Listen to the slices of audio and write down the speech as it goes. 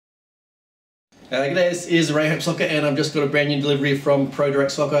G'day, this is Ray Soccer and I've just got a brand new delivery from Pro Direct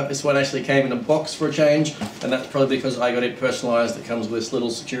Soccer. This one actually came in a box for a change, and that's probably because I got it personalised. It comes with this little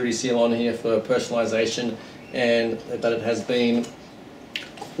security seal on here for personalisation, and that it has been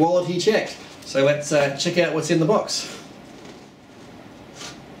quality checked. So let's check out what's in the box.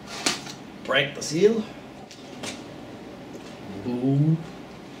 Break the seal. Boom.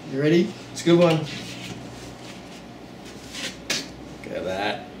 You ready? It's a good one. Look at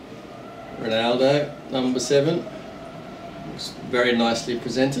that. Ronaldo, number 7. Looks very nicely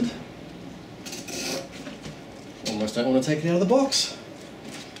presented. Almost don't want to take it out of the box.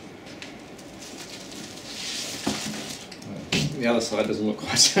 The other side doesn't look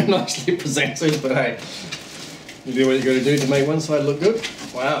quite so nicely presented, but hey, you do what you got to do to make one side look good.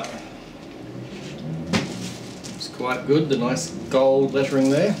 Wow. It's quite good, the nice gold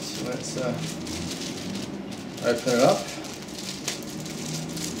lettering there. So let's open it up.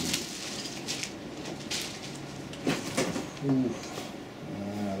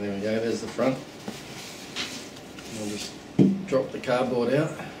 There we go, there's the front. I'll just drop the cardboard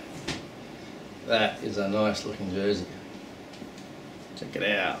out. That is a nice looking jersey. Check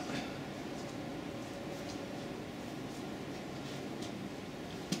it out.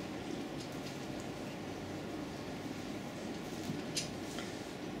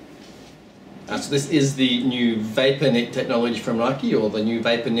 So this is the new VaporKnit technology from Nike, or the new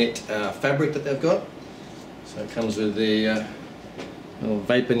VaporKnit fabric that they've got. So it comes with the little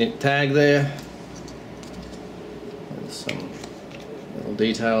VaporKnit tag there, with some little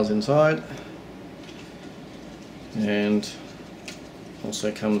details inside, and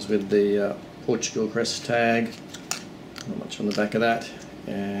also comes with the Portugal crest tag, not much on the back of that,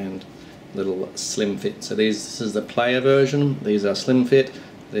 and little slim fit. So this is the player version, these are slim fit,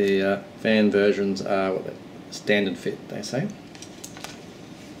 the fan versions are what the standard fit, they say.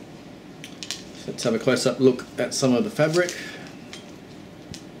 Let's have a close-up look at some of the fabric.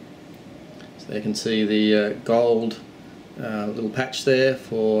 So you can see the gold little patch there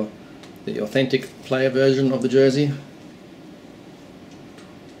for the authentic player version of the jersey.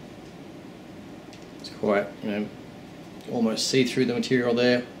 It's quite, almost see-through the material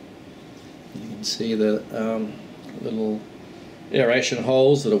there. You can see the little aeration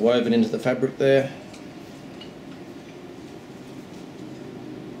holes that are woven into the fabric there.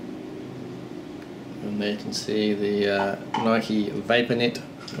 And there you can see the Nike VaporKnit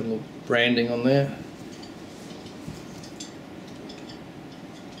little branding on there.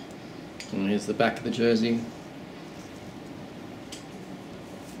 And here's the back of the jersey.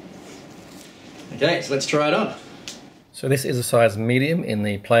 Okay, so let's try it on. So this is a size medium in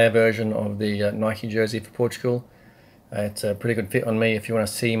the player version of the Nike jersey for Portugal. It's a pretty good fit on me. If you want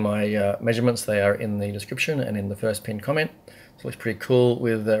to see my measurements, they are in the description and in the first pinned comment. So it looks pretty cool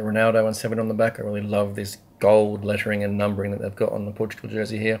with Ronaldo and 7 on the back. I really love this gold lettering and numbering that they've got on the Portugal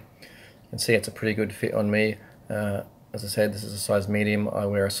jersey here. You can see it's a pretty good fit on me. As I said, this is a size medium. I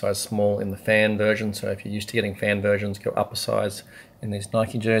wear a size small in the fan version, so if you're used to getting fan versions, go up a size in these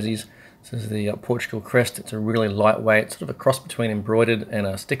Nike jerseys. This is the Portugal crest. It's a really lightweight, sort of a cross between embroidered and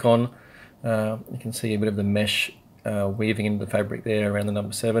a stick-on. You can see a bit of the mesh weaving into the fabric there around the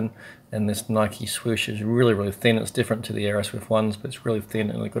number 7, and this Nike swoosh is really thin. It's different to the Aeroswift ones, but it's really thin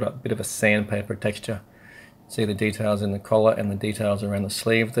and it's got a bit of a sandpaper texture. See the details in the collar and the details around the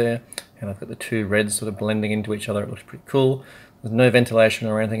sleeve there, and I've got the 2 reds sort of blending into each other. It looks pretty cool. There's no ventilation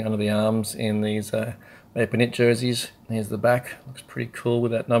or anything under the arms in these VaporKnit jerseys. Here's the back, looks pretty cool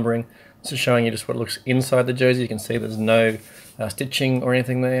with that numbering. This is showing you just what it looks inside the jersey. You can see there's no stitching or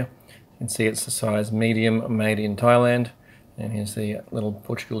anything there. You can see it's a size medium, made in Thailand, and here's the little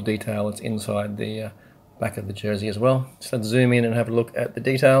Portugal detail that's inside the back of the jersey as well. So let's zoom in and have a look at the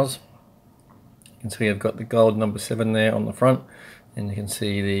details. You can see I've got the gold number 7 there on the front, and you can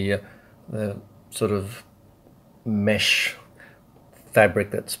see the sort of mesh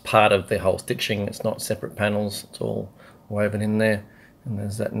fabric that's part of the whole stitching. It's not separate panels, it's all woven in there. And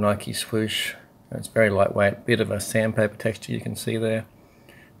there's that Nike swoosh. It's very lightweight, bit of a sandpaper texture you can see there.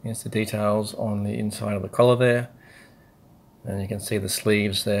 Here's the details on the inside of the collar there, and you can see the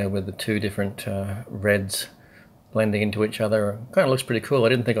sleeves there with the 2 different reds blending into each other. Kind of looks pretty cool. I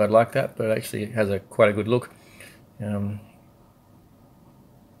didn't think I'd like that, but it actually has quite a good look.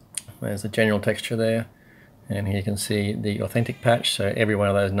 There's the general texture there, and here you can see the authentic patch. So every one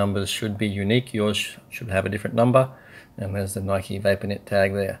of those numbers should be unique. Yours should have a different number, and there's the Nike VaporKnit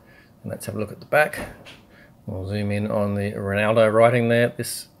tag there. And let's have a look at the back. We'll zoom in on the Ronaldo writing there.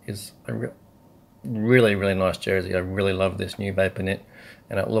 This is a really nice jersey. I really love this new VaporKnit,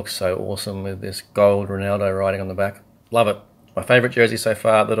 and it looks so awesome with this gold Ronaldo writing on the back. Love it. my favourite jersey so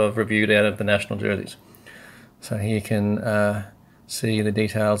far that I've reviewed out of the national jerseys. So here you can see the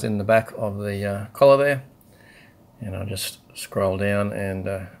details in the back of the collar there, and I'll just scroll down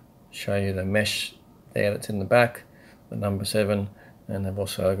and show you the mesh there that's in the back, the number 7, and they've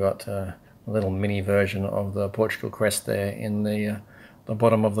also got a little mini version of the Portugal crest there in the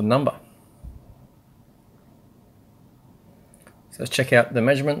bottom of the number. So let's check out the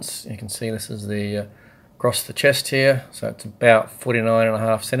measurements. You can see this is the across the chest here, so it's about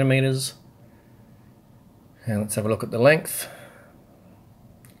 49.5 centimeters. And let's have a look at the length.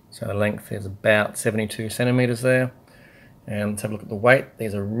 So the length is about 72 centimeters there. And let's have a look at the weight.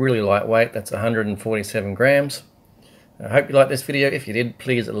 These are really lightweight. That's 147 grams. I hope you liked this video. If you did,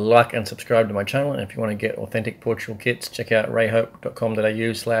 please like and subscribe to my channel. And if you want to get authentic Portugal kits, check out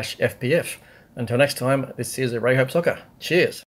rayhope.com.au/FPF. Until next time, this is Ray Hope Soccer. Cheers.